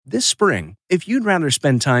This spring, if you'd rather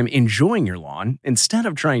spend time enjoying your lawn instead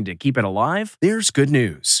of trying to keep it alive, there's good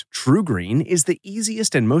news. TruGreen is the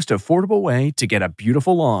easiest and most affordable way to get a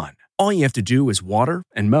beautiful lawn. All you have to do is water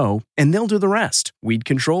and mow, and they'll do the rest. Weed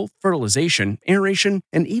control, fertilization, aeration,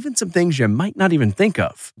 and even some things you might not even think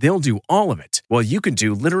of. They'll do all of it, while you can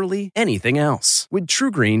do literally anything else. With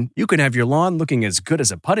TruGreen, you can have your lawn looking as good as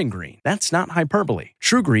a putting green. That's not hyperbole.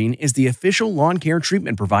 TruGreen is the official lawn care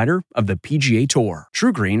treatment provider of the PGA Tour.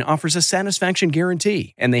 TruGreen offers a satisfaction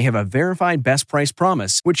guarantee, and they have a verified best price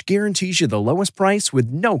promise, which guarantees you the lowest price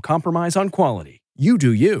with no compromise on quality. You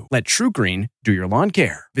do you. Let TruGreen do your lawn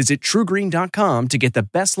care. Visit TruGreen.com to get the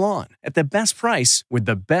best lawn at the best price with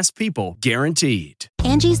the best people guaranteed.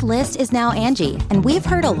 Angie's List is now Angie, and we've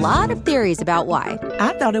heard a lot of theories about why.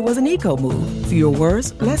 I thought it was an eco move. Fewer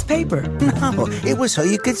words, less paper. No, it was so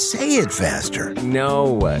you could say it faster.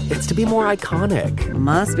 No, it's to be more iconic.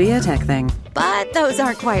 Must be a tech thing. But those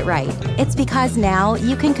aren't quite right. It's because now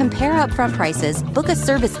you can compare upfront prices, book a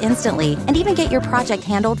service instantly, and even get your project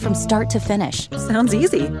handled from start to finish. Sounds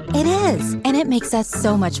easy. It is, and it makes us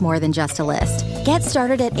so much more than just a list. Get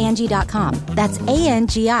started at Angie.com. That's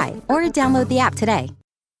ANGI, or download the app today.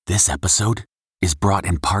 This episode is brought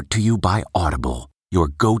in part to you by Audible, your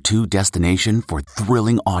go-to destination for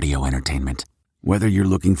thrilling audio entertainment. Whether you're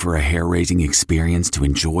looking for a hair-raising experience to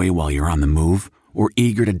enjoy while you're on the move, or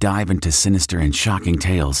eager to dive into sinister and shocking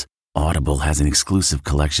tales, Audible has an exclusive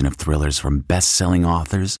collection of thrillers from best-selling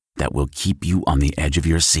authors that will keep you on the edge of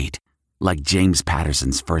your seat. Like James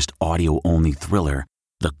Patterson's first audio-only thriller,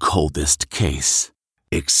 The Coldest Case.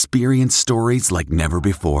 Experience stories like never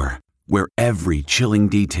before, where every chilling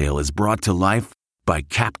detail is brought to life by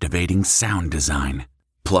captivating sound design.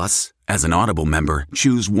 Plus, as an Audible member,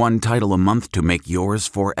 choose one title a month to make yours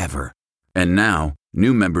forever. And now,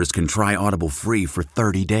 new members can try Audible free for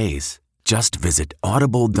 30 days. Just visit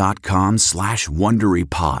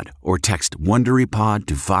audible.com/WonderyPod or text WonderyPod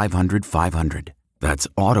to 500-500. That's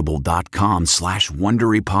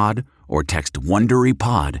audible.com/WonderyPod or text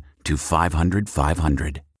WonderyPod to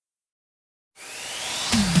 500-500.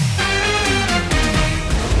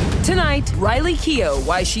 Tonight, Riley Keough,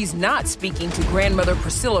 why she's not speaking to grandmother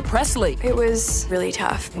Priscilla Presley. It was really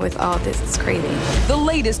tough with all this crazy. The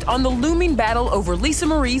latest on the looming battle over Lisa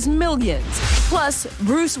Marie's millions. Plus,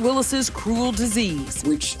 Bruce Willis's cruel disease,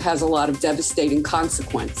 which has a lot of devastating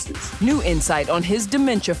consequences. New insight on his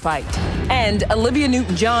dementia fight. And Olivia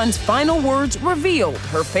Newton-John's final words revealed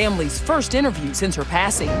her family's first interview since her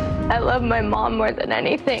passing. I love my mom more than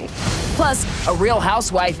anything. Plus, a real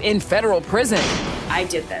housewife in federal prison. I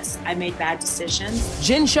did this. I made bad decisions.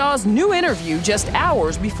 Jen Shah's new interview just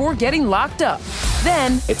hours before getting locked up.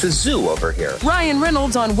 Then, it's a zoo over here. Ryan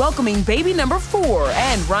Reynolds on welcoming baby number 4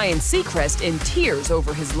 and Ryan Seacrest in tears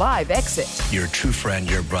over his live exit. You're a true friend,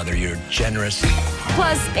 you're a brother, you're generous.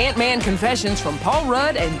 Plus, Ant-Man confessions from Paul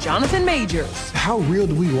Rudd and Jonathan Majors. How real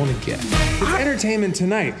do we want to get? It's Entertainment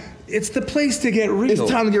Tonight. It's the place to get real. It's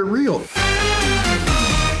time to get real.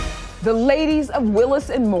 The ladies of Willis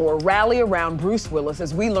and Moore rally around Bruce Willis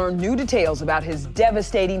as we learn new details about his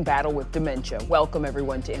devastating battle with dementia. Welcome,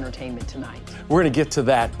 everyone, to Entertainment Tonight. We're going to get to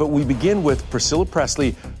that, but we begin with Priscilla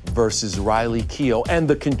Presley versus Riley Keough and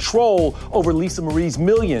the control over Lisa Marie's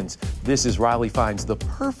millions. This is Riley finds the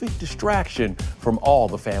perfect distraction from all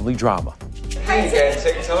the family drama. Hey,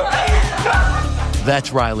 TikTok.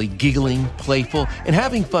 That's Riley, giggling, playful, and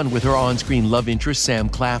having fun with her on-screen love interest, Sam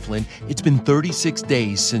Claflin. It's been 36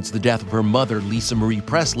 days since the death of her mother, Lisa Marie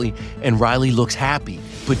Presley, and Riley looks happy.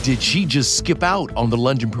 But did she just skip out on the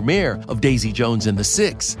London premiere of Daisy Jones and the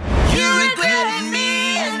Six? You regretted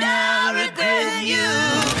me and I regretted you.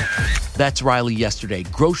 That's Riley yesterday,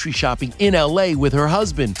 grocery shopping in LA with her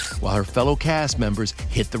husband, while her fellow cast members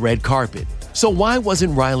hit the red carpet. So why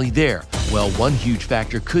wasn't Riley there? Well, one huge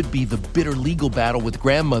factor could be the bitter legal battle with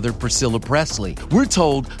grandmother Priscilla Presley. We're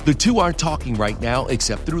told the two aren't talking right now,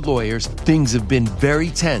 except through lawyers. Things have been very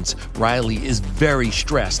tense. Riley is very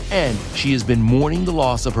stressed, and she has been mourning the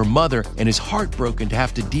loss of her mother and is heartbroken to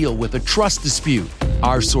have to deal with a trust dispute.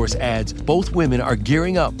 Our source adds both women are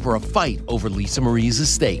gearing up for a fight over Lisa Marie's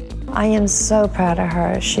estate. I am so proud of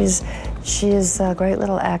her. She is a great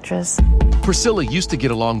little actress. Priscilla used to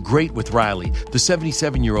get along great with Riley. The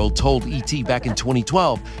 77-year-old told E.T. back in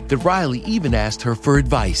 2012 that Riley even asked her for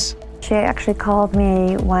advice. She actually called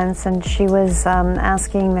me once and she was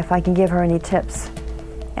asking if I could give her any tips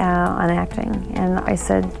on acting. And I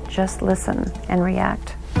said, just listen and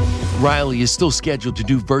react. Riley is still scheduled to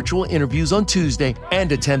do virtual interviews on Tuesday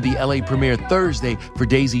and attend the LA premiere Thursday for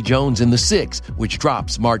Daisy Jones and the Six, which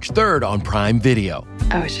drops March 3rd on Prime Video.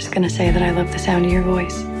 I was just going to say that I love the sound of your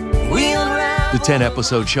voice. We'll ride The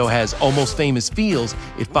 10-episode show has almost famous feels.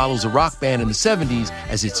 It follows a rock band in the 70s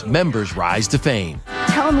as its members rise to fame.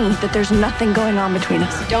 Tell me that there's nothing going on between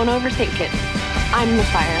us. Don't overthink it. I'm the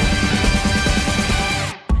fire.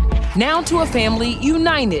 Now to a family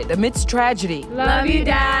united amidst tragedy. Love you,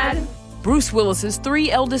 Dad. Bruce Willis's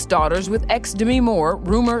 3 eldest daughters with ex Demi Moore,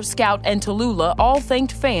 Rumor, Scout, and Tallulah all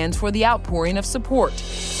thanked fans for the outpouring of support.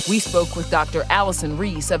 We spoke with Dr. Allison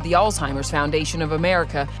Reese of the Alzheimer's Foundation of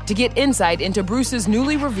America to get insight into Bruce's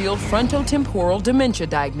newly revealed frontotemporal dementia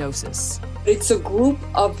diagnosis. It's a group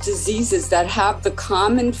of diseases that have the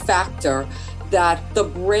common factor that the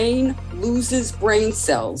brain loses brain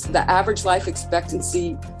cells. The average life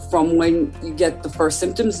expectancy from when you get the first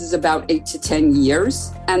symptoms is about 8 to 10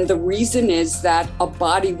 years. And the reason is that a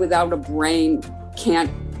body without a brain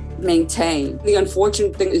can't maintain. The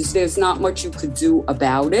unfortunate thing is there's not much you could do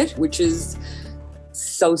about it, which is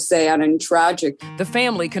so sad and tragic. The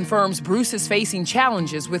family confirms Bruce is facing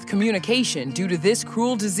challenges with communication due to this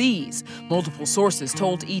cruel disease. Multiple sources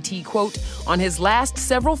told E.T., quote, on his last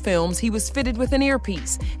several films, he was fitted with an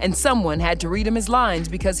earpiece, and someone had to read him his lines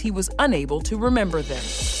because he was unable to remember them.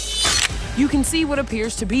 You can see what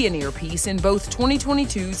appears to be an earpiece in both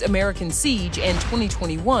 2022's American Siege and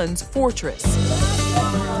 2021's Fortress.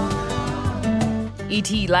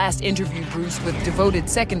 E.T. last interviewed Bruce with devoted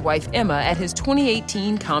second wife Emma at his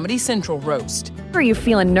 2018 Comedy Central roast. Are you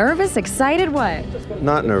feeling nervous, excited, what?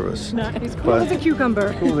 Not nervous. He's cool as a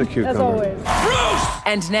cucumber. Cool as a cucumber. As always. Bruce!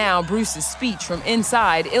 And now Bruce's speech from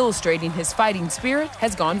inside illustrating his fighting spirit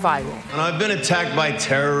has gone viral. And I've been attacked by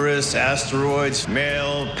terrorists, asteroids,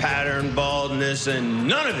 male pattern baldness, and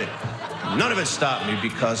none of it stopped me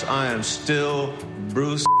because I am still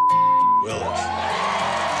Bruce Willis.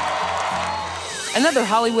 Another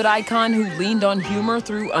Hollywood icon who leaned on humor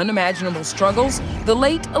through unimaginable struggles, the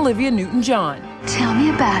late Olivia Newton-John. Tell me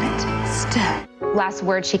about it, Steph. Last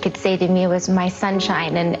word she could say to me was my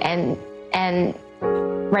sunshine, and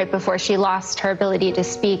right before she lost her ability to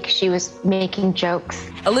speak, she was making jokes.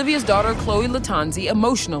 Olivia's daughter, Chloe Lattanzi,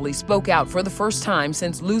 emotionally spoke out for the first time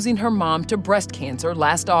since losing her mom to breast cancer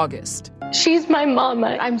last August. She's my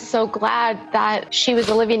mama. I'm so glad that she was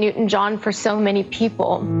Olivia Newton-John for so many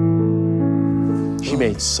people. She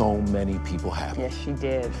made so many people happy. Yes, she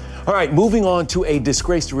did. All right, moving on to a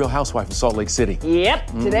disgraced Real Housewife of Salt Lake City. Yep.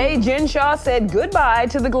 Today, Jen Shah said goodbye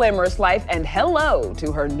to the glamorous life and hello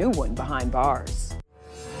to her new one behind bars.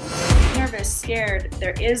 Nervous, scared,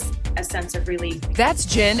 there is a sense of relief. That's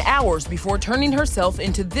Jen hours before turning herself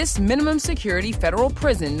into this minimum security federal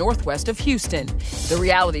prison northwest of Houston. The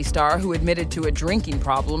reality star who admitted to a drinking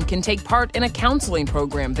problem can take part in a counseling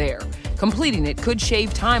program there. Completing it could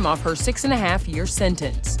shave time off her 6.5-year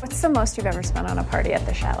sentence. What's the most you've ever spent on a party at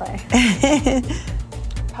the chalet?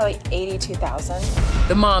 Probably $82,000.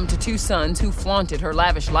 The mom to 2 sons who flaunted her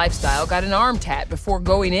lavish lifestyle got an arm tat before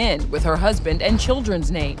going in with her husband and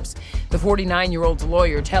children's names. The 49-year-old's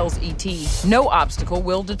lawyer tells E.T. no obstacle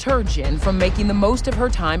will deter Jen from making the most of her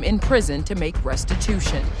time in prison to make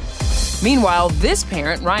restitution. Meanwhile, this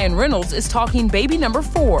parent, Ryan Reynolds, is talking baby number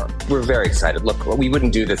 4. We're very excited. Look, we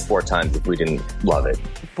wouldn't do this 4 times if we didn't love it.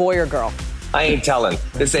 Boy or girl? I ain't telling.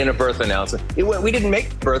 This ain't a birth announcement. We didn't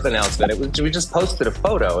make a birth announcement. We just posted a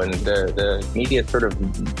photo, and the media sort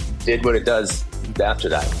of did what it does after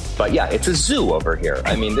that. But yeah, it's a zoo over here.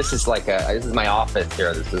 I mean, this is my office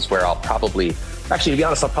here. This is where I'll probably, actually, to be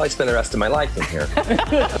honest, I'll probably spend the rest of my life in here.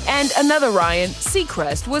 And another Ryan,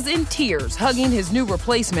 Seacrest, was in tears hugging his new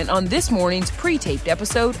replacement on this morning's pre-taped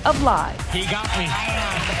episode of Live. He got me.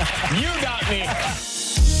 You got me.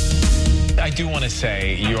 I do want to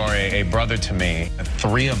say you are a brother to me.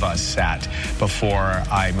 3 of us sat before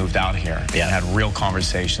I moved out here and had real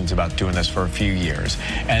conversations about doing this for a few years.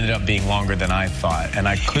 Ended up being longer than I thought, and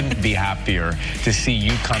I couldn't be happier to see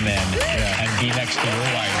you come in and be next to your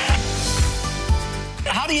wife.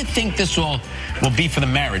 How do you think this will be for the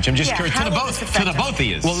marriage? I'm just curious to the both of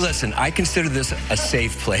you. Well, listen, I consider this a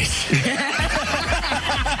safe place.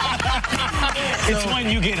 It's when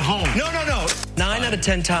you get home. No. 9 out of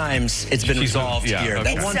 10 times it's been resolved here.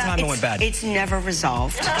 Okay. That one time it went bad. It's never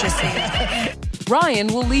resolved. Just saying. Ryan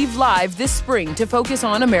will leave Live this spring to focus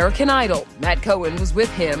on American Idol. Matt Cohen was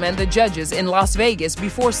with him and the judges in Las Vegas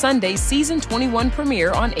before Sunday's season 21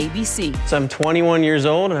 premiere on ABC. So I'm 21 years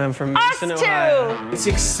old and I'm from Mason, Ohio. It's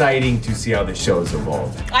exciting to see how the show's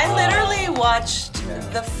evolved. I literally watched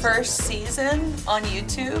the first season on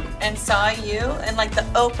YouTube and saw you and like the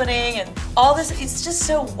opening and all this. It's just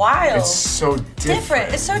so wild. It's so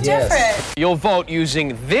different. It's so different. You'll vote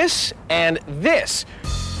using this and this.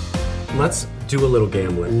 Let's do a little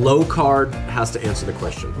gambling. Low card has to answer the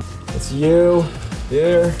question. It's you,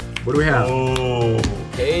 there, What do we have? Oh,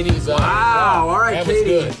 Katie's up. Wow. All right, that was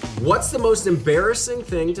Katie. good. What's the most embarrassing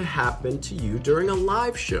thing to happen to you during a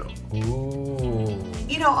live show? Ooh.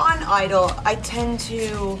 You know, on Idol, I tend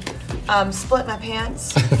to split my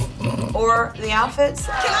pants or the outfits.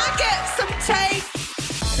 Can I get some tape?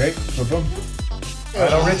 Okay, boom.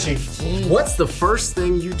 Idol Richie. What's the first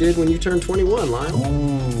thing you did when you turned 21, Lionel?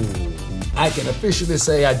 Ooh. I can officially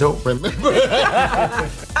say I don't remember.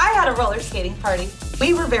 I had a roller skating party.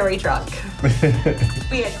 We were very drunk.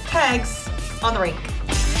 We had pegs on the rink.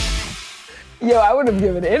 Yo, I would have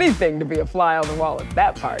given anything to be a fly on the wall at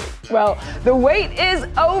that party. Well, the wait is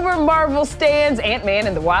over, Marvel stands. Ant-Man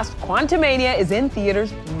and the Wasp: Quantumania is in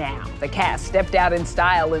theaters now. The cast stepped out in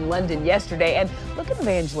style in London yesterday, and look at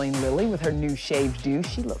Evangeline Lilly with her new shaved do.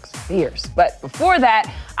 She looks fierce. But before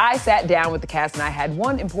that, I sat down with the cast and I had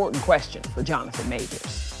one important question for Jonathan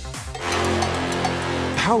Majors.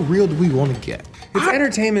 How real do we want to get? It's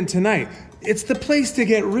Entertainment Tonight. It's the place to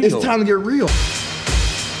get real. It's time to get real.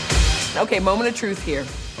 Okay, moment of truth here.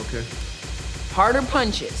 Okay. Harder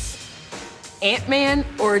punches, Ant-Man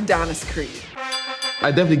or Adonis Creed?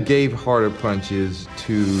 I definitely gave harder punches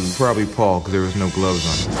to probably Paul because there was no gloves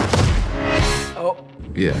on him. Oh.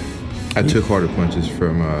 Yeah. I took harder punches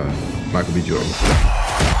from Michael B. Jordan.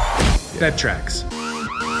 That tracks.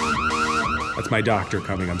 That's my doctor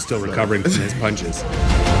coming. I'm still recovering from his punches.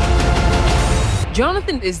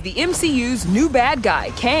 Jonathan is the MCU's new bad guy,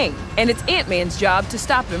 Kang, and it's Ant-Man's job to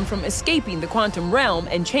stop him from escaping the quantum realm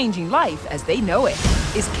and changing life as they know it.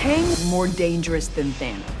 Is Kang more dangerous than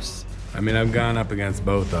Thanos? I mean, I've gone up against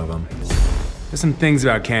both of them. There's some things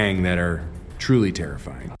about Kang that are truly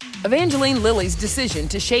terrifying. Evangeline Lilly's decision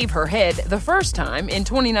to shave her head the first time in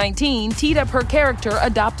 2019 teed up her character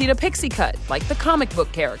adopting a pixie cut, like the comic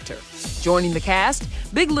book character. Joining the cast,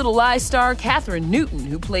 Big Little Lies star Catherine Newton,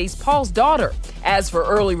 who plays Paul's daughter. As for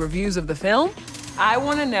early reviews of the film, I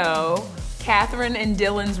want to know Catherine and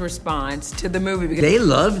Dylan's response to the movie. Because they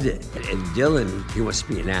loved it. And Dylan, he wants to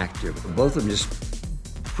be an actor. Both of them just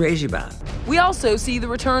crazy about it. We also see the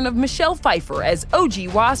return of Michelle Pfeiffer as OG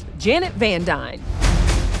Wasp Janet Van Dyne.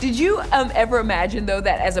 Did you ever imagine, though,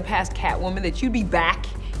 that as a past Catwoman, that you'd be back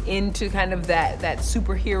into kind of that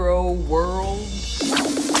superhero world?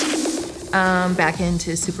 Back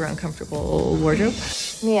into super uncomfortable wardrobe?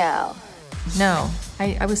 Yeah. No,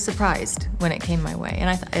 I was surprised when it came my way, and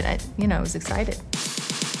I was excited.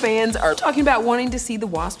 Fans are talking about wanting to see the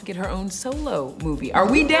Wasp get her own solo movie. Are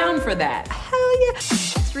we down for that? Hell yeah!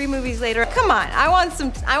 3 movies later, come on, I want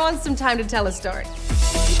some time to tell a story.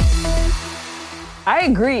 I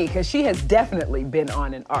agree, because she has definitely been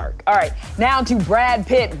on an arc. All right, now to Brad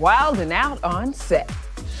Pitt, wilding out on set.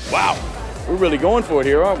 Wow, we're really going for it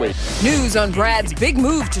here, aren't we? News on Brad's big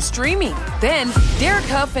move to streaming. Then, Derek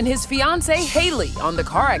Hough and his fiancée, Haley, on the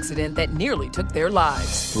car accident that nearly took their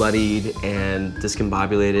lives. Bloodied and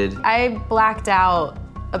discombobulated. I blacked out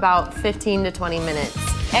about 15 to 20 minutes.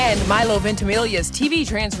 And Milo Ventimiglia's TV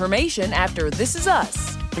transformation after This Is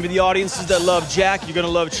Us. For the audiences that love Jack, you're gonna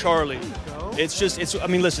love Charlie. I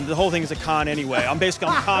mean, listen, the whole thing is a con anyway. I'm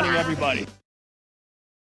conning everybody.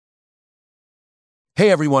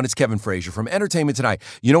 Hey everyone, it's Kevin Frazier from Entertainment Tonight.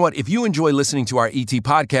 You know what? If you enjoy listening to our ET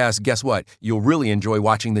podcast, guess what? You'll really enjoy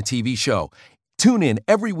watching the TV show. Tune in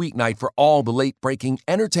every weeknight for all the late-breaking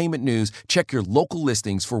entertainment news. Check your local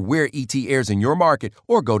listings for where ET airs in your market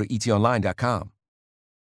or go to etonline.com.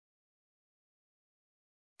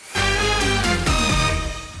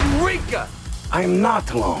 Eureka! I am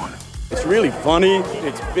not alone. It's really funny.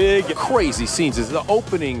 It's big. Crazy scenes. It's the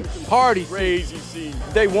opening party. Crazy scene.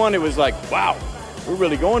 Day 1, it was like, wow, we're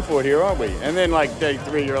really going for it here, aren't we? And then like day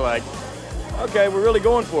 3, you're like, okay, we're really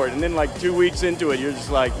going for it. And then like 2 weeks into it, you're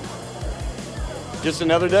just like, just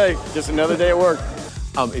another day at work.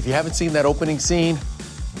 If you haven't seen that opening scene,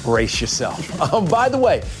 brace yourself. By the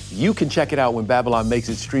way, you can check it out when Babylon makes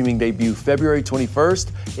its streaming debut February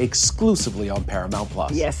 21st, exclusively on Paramount+.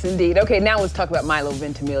 Yes, indeed. Okay, now let's talk about Milo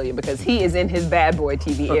Ventimiglia, because he is in his bad boy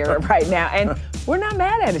TV era right now, and we're not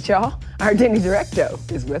mad at it, y'all. Our Denny Directo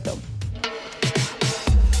is with him.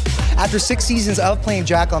 After 6 seasons of playing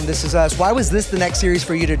Jack on This Is Us, why was this the next series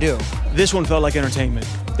for you to do? This one felt like entertainment.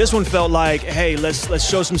 This one felt like, hey, let's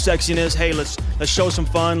show some sexiness. Hey, let's show some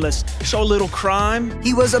fun. Let's show a little crime.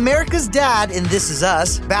 He was America's dad in This Is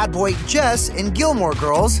Us, bad boy Jess in Gilmore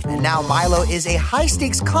Girls, and now Milo is a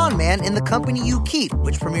high-stakes con man in The Company You Keep,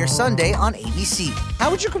 which premieres Sunday on ABC. How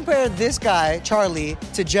would you compare this guy, Charlie,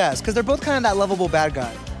 to Jess? Because they're both kind of that lovable bad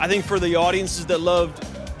guy. I think for the audiences that loved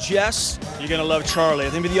Jess, you're gonna love Charlie. I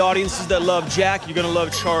think for the audiences that love Jack, you're gonna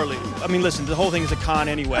love Charlie. I mean, listen, the whole thing is a con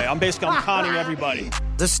anyway. I'm conning everybody.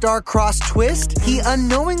 The star-crossed twist? He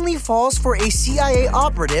unknowingly falls for a CIA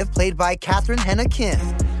operative played by Catherine Henna Kim.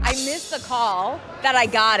 I missed the call that I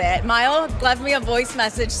got it. Milo left me a voice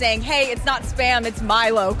message saying, hey, it's not spam, it's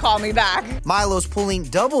Milo, call me back. Milo's pulling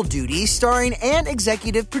double duty, starring and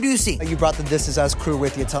executive producing. You brought the This Is Us crew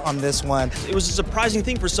with you on this one. It was a surprising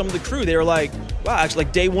thing for some of the crew. They were like, wow, actually,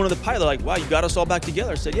 like day one of the pilot, like, wow, you got us all back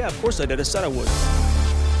together. I said, yeah, of course I did. I said I would.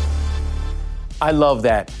 I love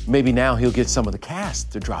that. Maybe now he'll get some of the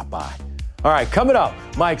cast to drop by. All right, coming up,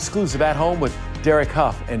 my exclusive At Home with Derek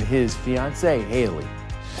Hough and his fiancée, Haley.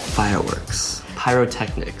 Fireworks,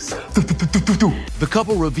 pyrotechnics. The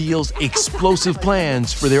couple reveals explosive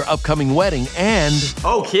plans for their upcoming wedding and...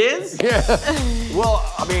 Oh, kids? Yeah. Well,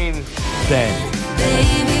 I mean... Then...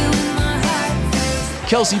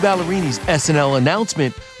 Kelsey Ballerini's SNL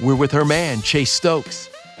announcement, we're with her man, Chase Stokes.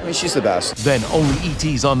 I mean, she's the best. Then only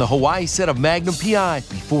ET's on the Hawaii set of Magnum P.I.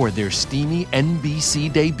 before their steamy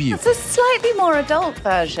NBC debut. It's a slightly more adult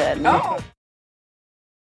version. Oh.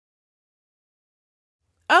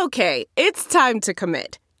 Okay, it's time to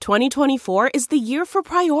commit. 2024 is the year for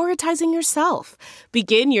prioritizing yourself.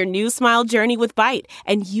 Begin your new smile journey with Byte,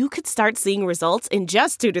 and you could start seeing results in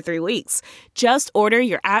just 2 to 3 weeks. Just order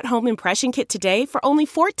your at-home impression kit today for only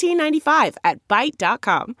 $14.95 at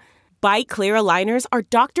Byte.com. Byte Clear aligners are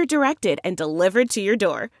doctor-directed and delivered to your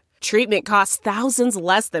door. Treatment costs thousands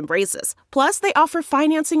less than braces. Plus, they offer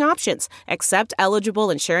financing options, accept eligible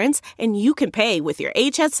insurance, and you can pay with your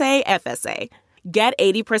HSA FSA. Get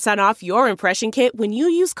 80% off your impression kit when you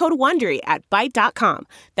use code WONDERY at Byte.com.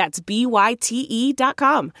 That's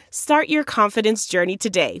BYTE.com. Start your confidence journey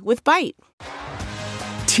today with Byte.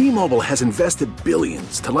 T-Mobile has invested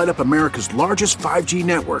billions to light up America's largest 5G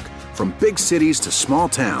network, from big cities to small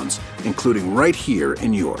towns, including right here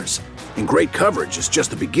in yours. And great coverage is just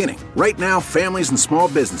the beginning. Right now, families and small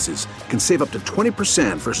businesses can save up to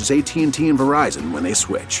 20% versus AT&T and Verizon when they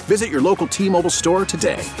switch. Visit your local T-Mobile store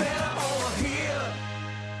today.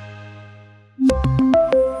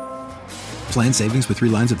 Plan savings with 3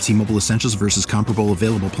 lines of T-Mobile Essentials versus comparable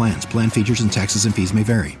available plans. Plan features and taxes and fees may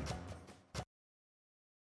vary.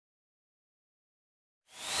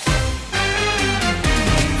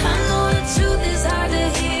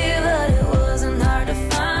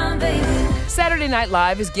 Saturday Night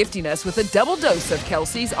Live is gifting us with a double dose of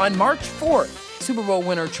Kelsey's on March 4th. Super Bowl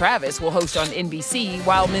winner Travis will host on NBC,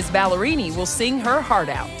 while Ms. Ballerini will sing her heart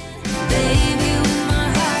out.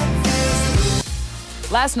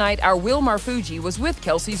 Last night, our Will Marfuji was with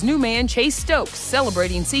Kelsey's new man, Chase Stokes,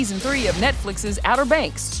 celebrating Season 3 of Netflix's Outer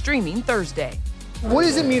Banks, streaming Thursday. What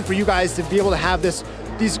does it mean for you guys to be able to have these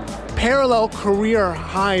parallel career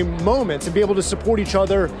high moments and be able to support each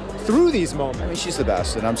other through these moments? I mean, she's the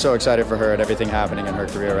best, and I'm so excited for her and everything happening in her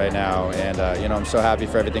career right now. And, I'm so happy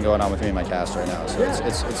for everything going on with me and my cast right now. So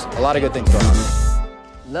it's a lot of good things going on.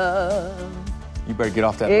 Love. You better get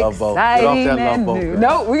off that love boat. Get off that love boat. Girl.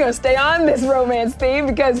 No, we're going to stay on this romance theme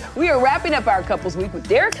because we are wrapping up our couples week with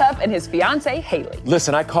Derek Hough and his fiancée, Haley.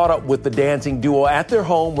 Listen, I caught up with the dancing duo at their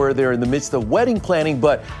home where they're in the midst of wedding planning,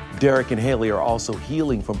 but Derek and Haley are also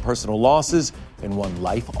healing from personal losses in one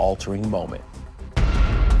life-altering moment.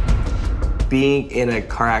 Being in a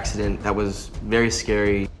car accident that was very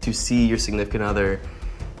scary, to see your significant other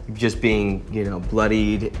just being,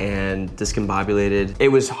 bloodied and discombobulated, it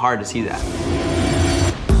was hard to see that.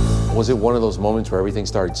 Was it one of those moments where everything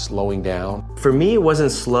started slowing down? For me, it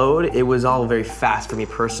wasn't slowed. It was all very fast for me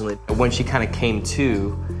personally. When she kind of came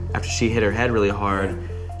to, after she hit her head really hard,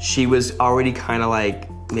 she was already kind of like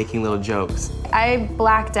making little jokes. I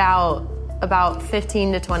blacked out about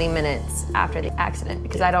 15 to 20 minutes after the accident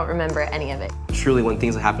because I don't remember any of it. Truly, when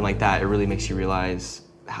things happen like that, it really makes you realize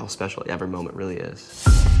how special every moment really is.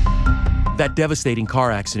 That devastating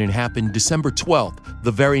car accident happened December 12th.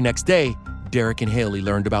 The very next day, Derek and Haley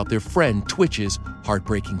learned about their friend Twitch's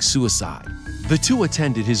heartbreaking suicide. The two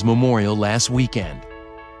attended his memorial last weekend.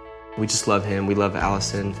 We just love him. We love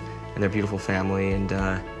Allison and their beautiful family. And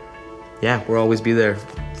we'll always be there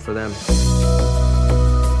for them.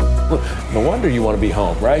 No wonder you want to be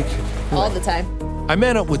home, right? All the time. I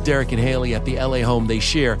met up with Derek and Haley at the LA home they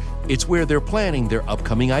share. It's where they're planning their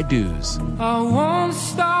upcoming I-dos. I won't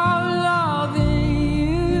stop loving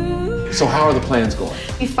you. So how are the plans going?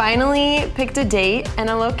 We finally picked a date and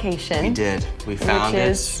a location. We did. We found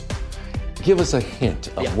it. Give us a hint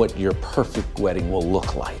of what your perfect wedding will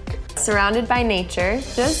look like. Surrounded by nature,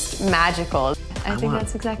 just magical. I think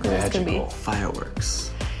that's exactly what it's going to be.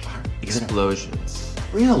 Fireworks. Explosions.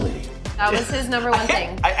 Really? That was his number one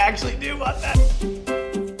thing. I actually do want that.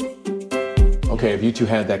 Okay, have you two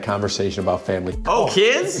had that conversation about family? Oh,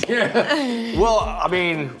 kids? Yeah. Well,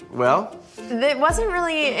 It wasn't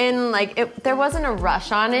really there wasn't a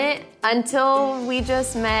rush on it until we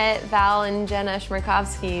just met Val and Jenna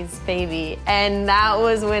Schmirkovsky's baby. And that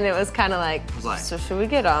was when it was kind of like, so should we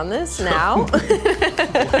get on this now?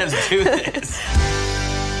 Let's do this.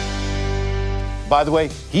 By the way,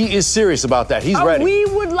 he is serious about that. He's ready. We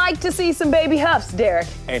would like to see some baby Huffs, Derek.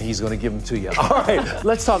 And he's going to give them to you. All right,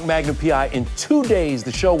 let's talk Magnum PI. In 2 days,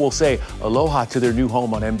 the show will say aloha to their new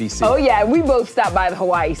home on NBC. Oh, yeah, we both stopped by the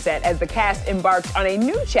Hawaii set as the cast embarks on a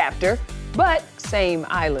new chapter, but same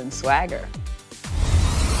island swagger.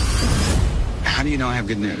 How do you know I have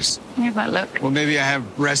good news? Here's my look. Well, maybe I have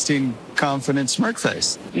resting, confident smirk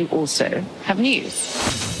face. You also have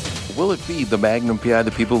news. Will it be the Magnum PI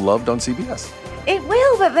that people loved on CBS? It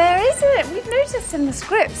will, but there isn't. We've noticed in the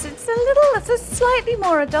scripts, it's a slightly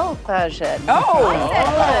more adult version. Did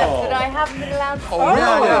I have the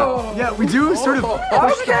loud Yeah, we do sort of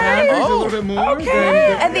push the boundaries a little bit more.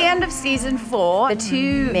 Okay. At the end of season 4, the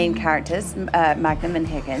two main characters, Magnum and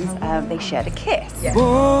Higgins, they shared a kiss. Yeah.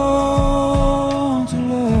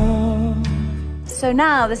 So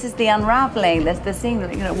now this is the unraveling. There's the scene,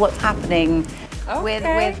 what's happening with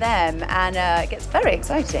them, and it gets very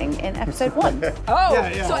exciting in episode 1.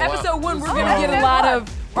 So episode 1, we're gonna get a lot of.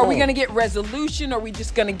 Are we gonna get resolution? Or are we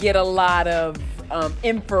just gonna get a lot of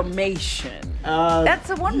information? That's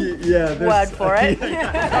a word for it.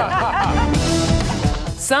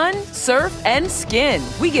 Sun, surf, and skin.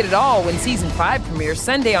 We get it all when season 5 premieres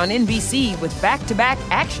Sunday on NBC with back-to-back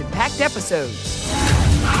action-packed episodes.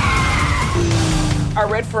 Our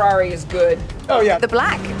red Ferrari is good. Oh, yeah. The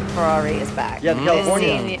black Ferrari is back. Yeah, the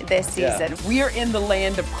California. This season. We are in the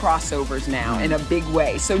land of crossovers now in a big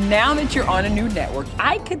way. So now that you're on a new network,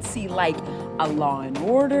 I could see like a Law and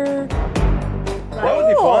Order. That would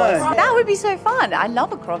be fun. That would be so fun. I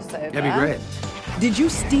love a crossover. That'd be great. Did you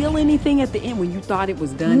steal anything at the end when you thought it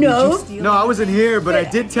was done? No. Did you steal No, I wasn't here, but I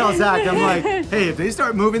did tell Zach, I'm like, hey, if they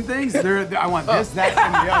start moving things, I want this, that,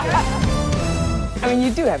 and the other. I mean,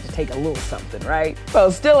 you do have to take a little something, right?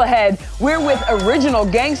 Well, still ahead, we're with original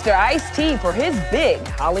gangster Ice-T for his big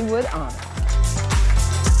Hollywood honor.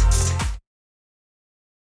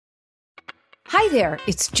 Hi there,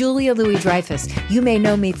 it's Julia Louis-Dreyfus. You may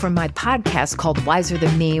know me from my podcast called Wiser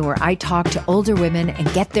Than Me, where I talk to older women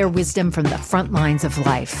and get their wisdom from the front lines of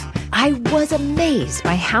life. I was amazed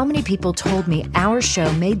by how many people told me our show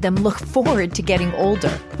made them look forward to getting older,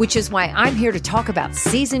 which is why I'm here to talk about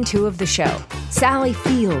season 2 of the show. Sally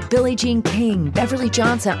Field, Billie Jean King, Beverly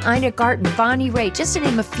Johnson, Ina Garten, Bonnie Raitt, just to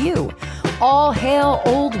name a few. All hail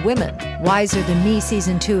old women. Wiser Than Me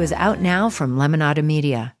season 2 is out now from Lemonada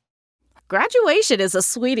Media. Graduation is a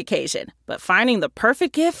sweet occasion, but finding the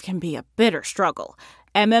perfect gift can be a bitter struggle.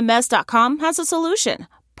 MMS.com has a solution.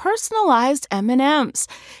 Personalized M&Ms.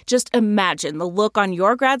 Just imagine the look on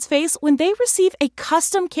your grad's face when they receive a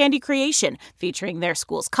custom candy creation featuring their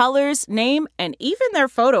school's colors, name, and even their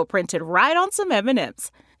photo printed right on some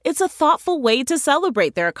M&Ms. It's a thoughtful way to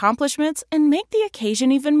celebrate their accomplishments and make the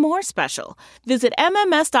occasion even more special. Visit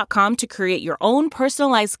MMS.com to create your own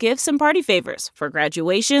personalized gifts and party favors for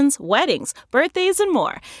graduations, weddings, birthdays, and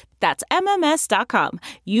more. That's MMS.com.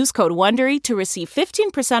 Use code WONDERY to receive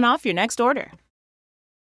 15% off your next order.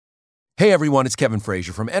 Hey everyone, it's Kevin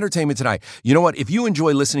Frazier from Entertainment Tonight. You know what? If you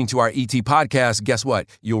enjoy listening to our ET podcast, guess what?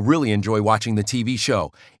 You'll really enjoy watching the TV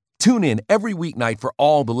show. Tune in every weeknight for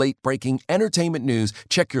all the late-breaking entertainment news.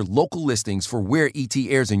 Check your local listings for where ET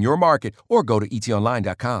airs in your market or go to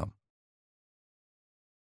etonline.com.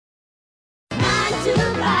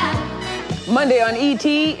 Monday on ET,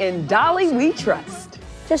 in Dolly We Trust.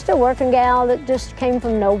 Just a working gal that just came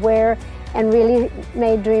from nowhere and really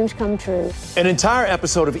made dreams come true. An entire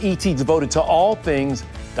episode of ET devoted to all things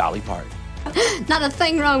Dolly Parton. Not a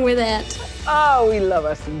thing wrong with that. Oh, we love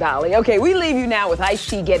us some Dolly. Okay, we leave you now with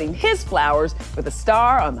Ice-T getting his flowers with a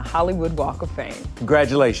star on the Hollywood Walk of Fame.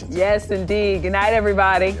 Congratulations. Yes, indeed. Good night,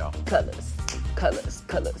 everybody. Colors, colors,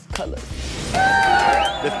 colors, colors.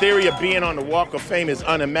 The theory of being on the Walk of Fame is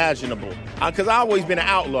unimaginable. Because I've always been an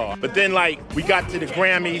outlaw. But then, we got to the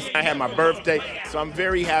Grammys. I had my birthday. So I'm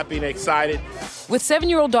very happy and excited. With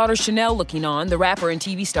 7-year-old daughter Chanel looking on, the rapper and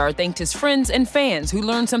TV star thanked his friends and fans who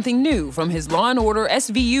learned something new from his Law & Order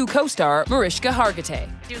SVU co-star, Mariska Hargitay.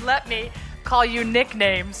 You let me call you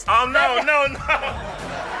nicknames. Oh, no.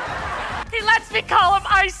 He lets me call him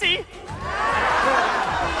Icy.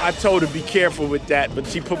 I told her be careful with that, but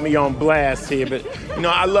she put me on blast here. But,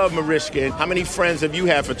 I love Mariska. How many friends have you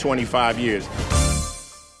had for 25 years?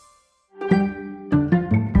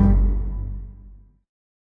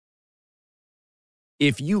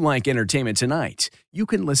 If you like Entertainment Tonight, you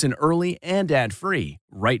can listen early and ad-free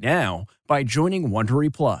right now by joining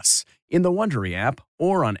Wondery Plus in the Wondery app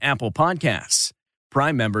or on Apple Podcasts.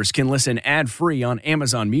 Prime members can listen ad-free on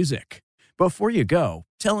Amazon Music. Before you go,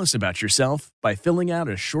 tell us about yourself by filling out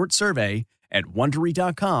a short survey at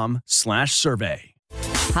Wondery.com/survey.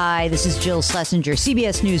 Hi, this is Jill Schlesinger,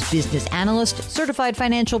 CBS News business analyst, certified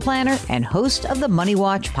financial planner, and host of the Money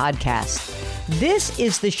Watch podcast. This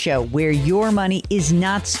is the show where your money is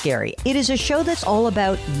not scary. It is a show that's all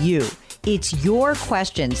about you. It's your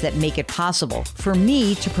questions that make it possible for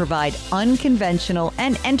me to provide unconventional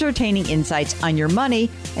and entertaining insights on your money,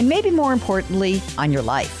 and maybe more importantly, on your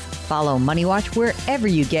life. Follow Money Watch wherever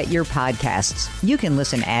you get your podcasts. You can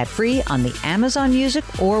listen ad-free on the Amazon Music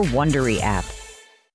or Wondery app.